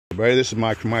Everybody, this is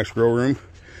Mike from Mike's Grow Room.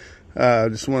 I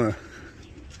just want to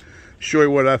show you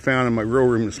what I found in my grow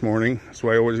room this morning. That's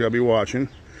why I always got to be watching.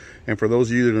 And for those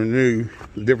of you that are new,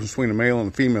 the difference between a male and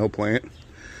a female plant.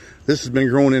 This has been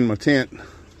growing in my tent.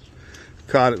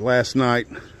 Caught it last night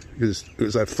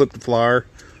because I flipped the flower,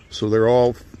 so they're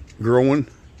all growing.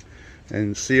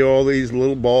 And see all these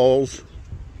little balls.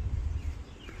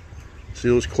 See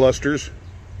those clusters?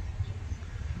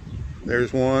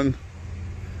 There's one.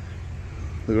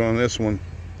 Look on this one.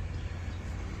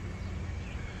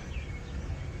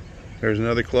 There's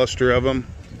another cluster of them.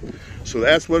 So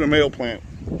that's what a male plant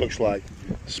looks like.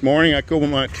 This morning I go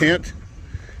in my tent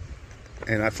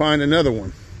and I find another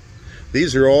one.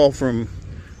 These are all from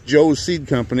Joe's Seed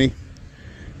Company.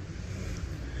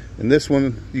 And this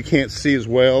one you can't see as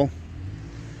well,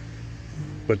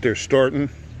 but they're starting.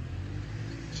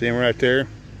 See them right there?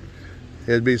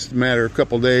 It'd be a matter of a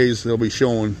couple days they'll be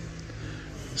showing.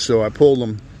 So I pulled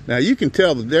them. Now you can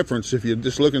tell the difference if you're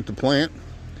just looking at the plant.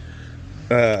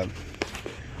 I'm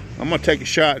going to take a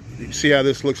shot. You can see how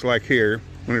this looks like here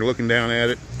when you're looking down at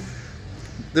it.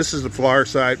 This is the flower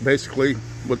site, basically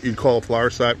what you'd call a flower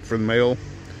site for the male.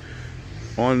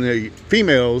 On the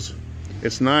females,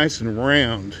 it's nice and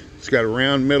round. It's got a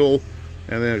round middle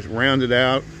and then it's rounded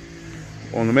out.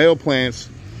 On the male plants,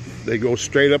 they go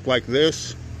straight up like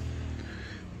this.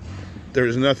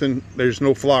 There's nothing, there's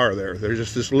no flower there. There's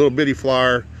just this little bitty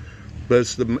flower, but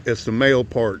it's the male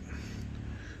part.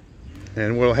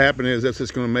 And what'll happen is that's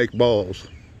just going to make balls.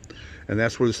 And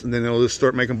that's what, and then they'll just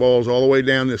start making balls all the way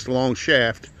down this long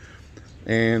shaft.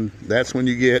 And that's when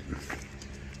you get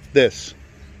this.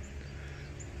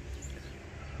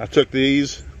 I took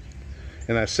these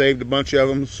and I saved a bunch of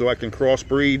them so I can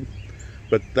crossbreed,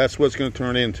 but that's what it's going to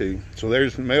turn into. So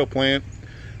there's the male plant.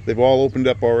 They've all opened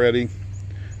up already.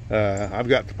 I've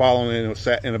got the pollen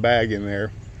in a bag in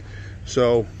there.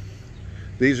 So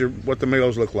these are what the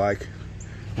males look like.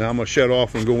 Now I'm going to shut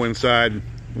off and go inside and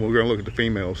we're going to look at the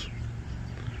females.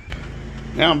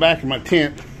 Now I'm back in my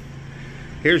tent.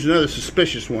 Here's another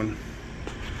suspicious one.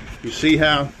 You see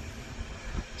how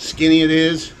skinny it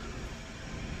is?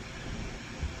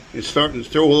 It's starting to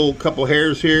throw a little couple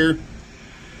hairs here,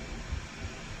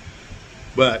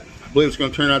 but I believe it's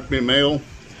going to turn out to be a male.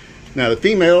 Now the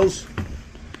females,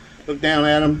 look down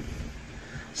at them.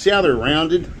 See how they're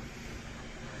rounded?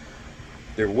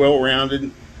 They're well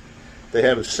rounded. They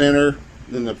have a center,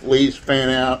 then the leaves fan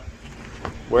out.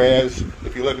 Whereas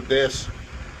if you look at this,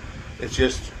 it's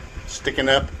just sticking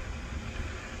up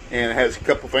and it has a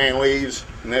couple fan leaves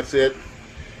and that's it.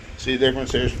 See the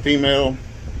difference? There's the female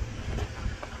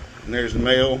and there's the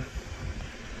male.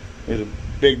 There's a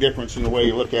big difference in the way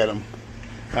you look at them.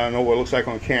 I don't know what it looks like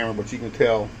on camera, but you can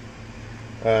tell.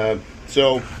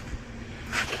 So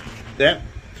that's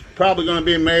probably going to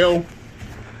be a male.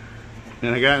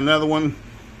 And I got another one.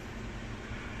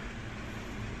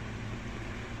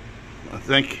 I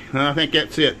think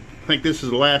that's it. I think this is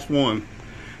the last one.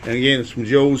 And again, it's from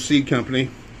Joe's Seed Company.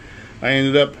 I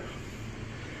ended up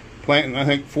planting, I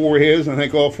think, 4 of his. I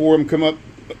think all 4 of them come up,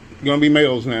 going to be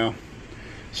males now.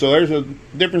 So there's a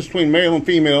difference between male and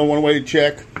female. One way to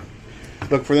check.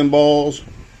 Look for them balls.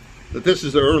 But this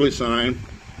is the early sign.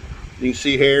 You can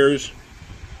see hairs.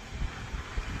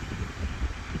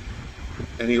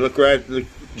 And you look right at the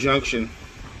junction.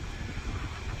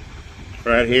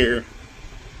 Right here.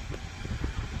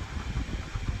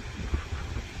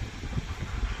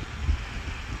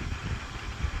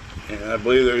 And I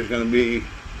believe there's going to be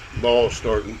balls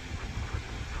starting.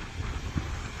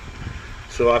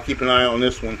 So I'll keep an eye on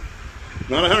this one.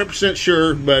 Not 100%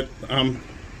 sure, but I'm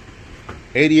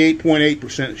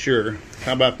 88.8% sure.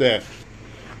 How about that?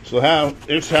 So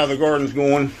here's how the garden's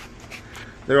going.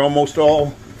 They're almost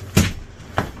all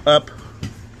up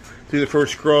through the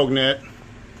first scrog net.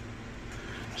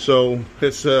 So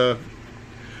it's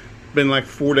been like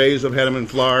 4 days I've had them in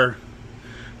flower.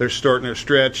 They're starting to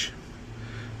stretch.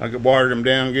 I could water them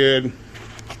down good.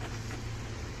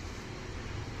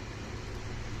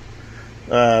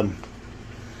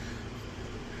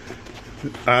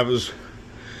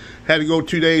 Had to go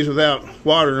 2 days without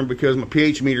watering because my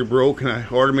pH meter broke, and I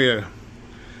ordered me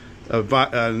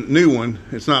a new one.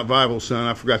 It's not Vival Sun.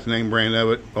 I forgot the name brand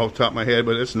of it off the top of my head,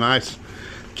 but it's nice.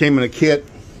 Came in a kit.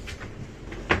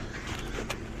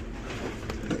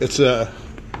 It's a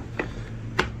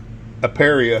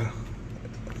Aperia.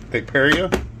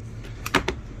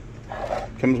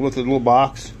 Comes with a little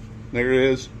box. There it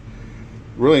is.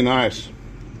 Really nice.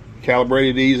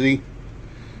 Calibrated easy.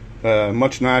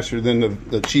 Much nicer than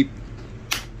the cheap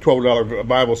 $12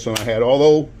 Vival Sun I had.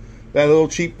 Although that little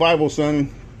cheap Vival Sun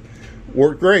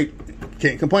worked great.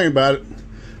 Can't complain about it.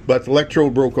 but the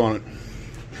electrode broke on it.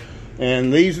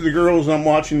 And these are the girls I'm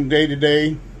watching day to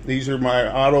day. These are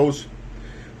my autos.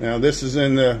 Now this is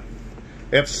in the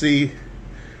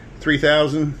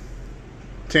SP3000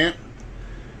 tent.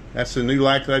 That's the new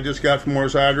light that I just got from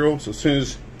MARSHYDRO. So as soon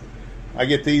as I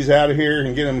get these out of here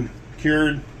and get them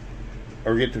cured,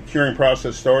 or get the curing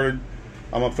process started,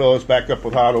 I'm gonna fill this back up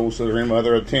with autos that are in my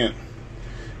other tent.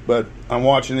 But I'm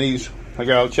watching these. I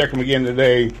gotta check them again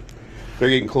today. They're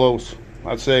getting close.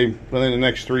 I'd say within the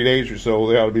next 3 days or so,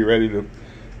 they ought to be ready to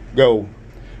go.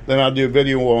 Then I'll do a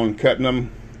video on cutting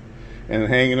them and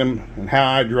hanging them, and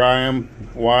how I dry them,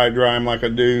 why I dry them like I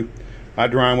do. I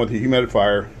dry them with a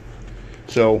humidifier.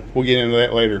 So we'll get into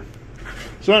that later.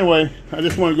 So anyway, I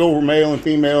just want to go over male and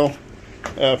female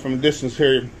from a distance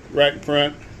here, right in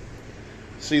front.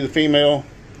 See the female.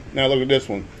 Now look at this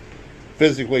one.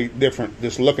 Physically different,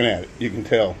 just looking at it, you can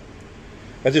tell.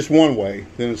 That's just one way.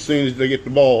 Then as soon as they get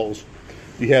the balls,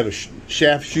 you have a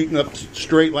shaft shooting up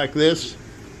straight like this.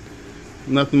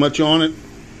 Nothing much on it.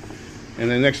 And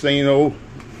the next thing you know,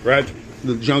 right at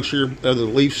the juncture of the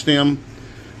leaf stem,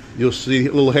 you'll see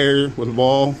a little hair with a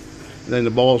ball. And then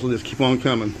the balls will just keep on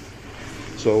coming.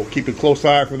 So keep a close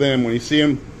eye for them. When you see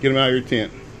them, get them out of your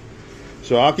tent.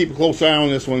 So I'll keep a close eye on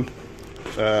this one.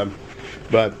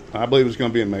 But I believe it's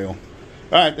going to be a male.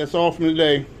 Alright, that's all from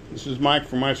today. This is Mike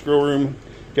from My Squirrel Room.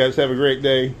 You guys have a great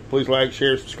day. Please like,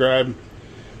 share, subscribe.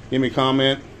 Give me a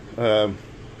comment. Had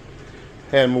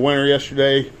him a winner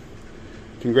yesterday.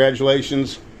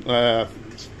 Congratulations. Can't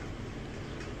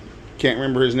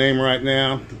remember his name right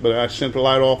now, but I sent the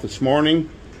light off this morning,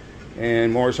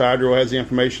 and MARSHYDRO has the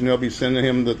information. They'll be sending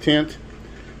him the tent.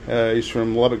 He's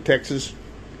from Lubbock, Texas.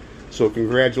 So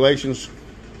congratulations.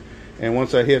 And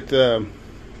once I hit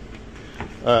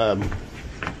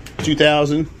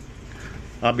 2,000,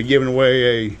 I'll be giving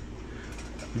away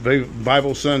a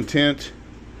Bible Sun tent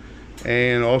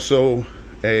and also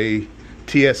a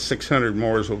TS600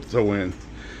 Mars will throw in.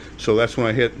 So that's when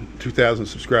I hit 2,000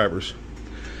 subscribers.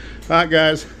 Alright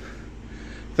guys,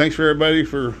 thanks for everybody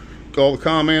for all the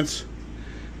comments.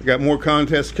 I got more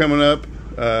contests coming up.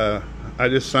 I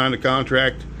just signed a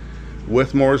contract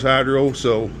with MARSHYDRO,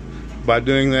 so by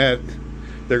doing that,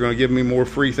 they're going to give me more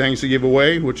free things to give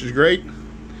away, which is great.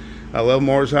 I love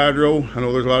MARSHYDRO. I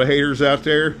know there's a lot of haters out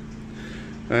there,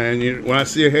 and when I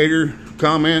see a hater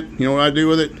comment, you know what I do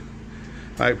with it?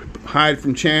 I hide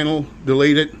from channel,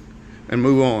 delete it, and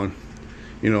move on.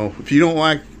 You know, if you don't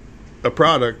like a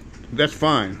product, that's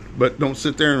fine, but don't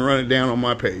sit there and run it down on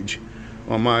my page,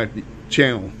 on my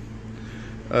channel.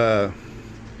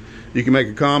 You can make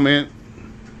a comment,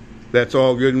 that's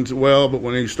all good and well, but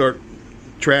when you start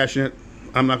trashing it,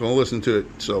 I'm not going to listen to it,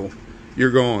 so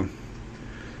you're gone.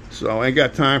 So I ain't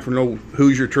got time for no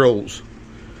Hoosier trolls.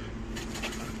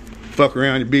 Fuck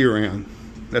around, you be around.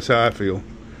 That's how I feel.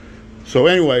 So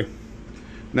anyway,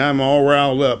 now I'm all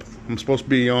riled up. I'm supposed to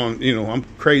be on, you know, I'm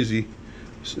crazy.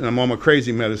 I'm on my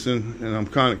crazy medicine, and I'm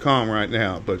kind of calm right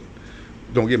now, but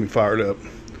don't get me fired up.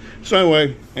 So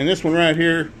anyway, and this one right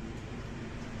here,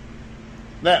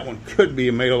 that one could be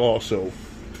a male also.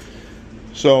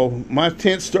 So my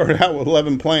tent started out with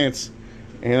 11 plants,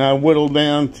 and I whittled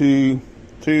down to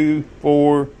 2,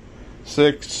 4,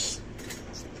 6,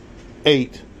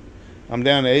 8. I'm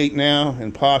down to 8 now,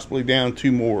 and possibly down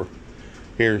 2 more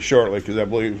here shortly, because I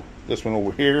believe this one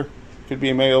over here could be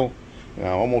a male. I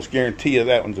almost guarantee you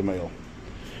that one's a male.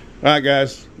 Alright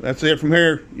guys, that's it from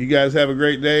here. You guys have a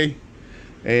great day,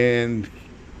 and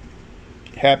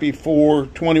happy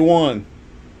 4/21.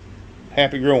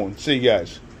 Happy growing. See you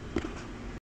guys.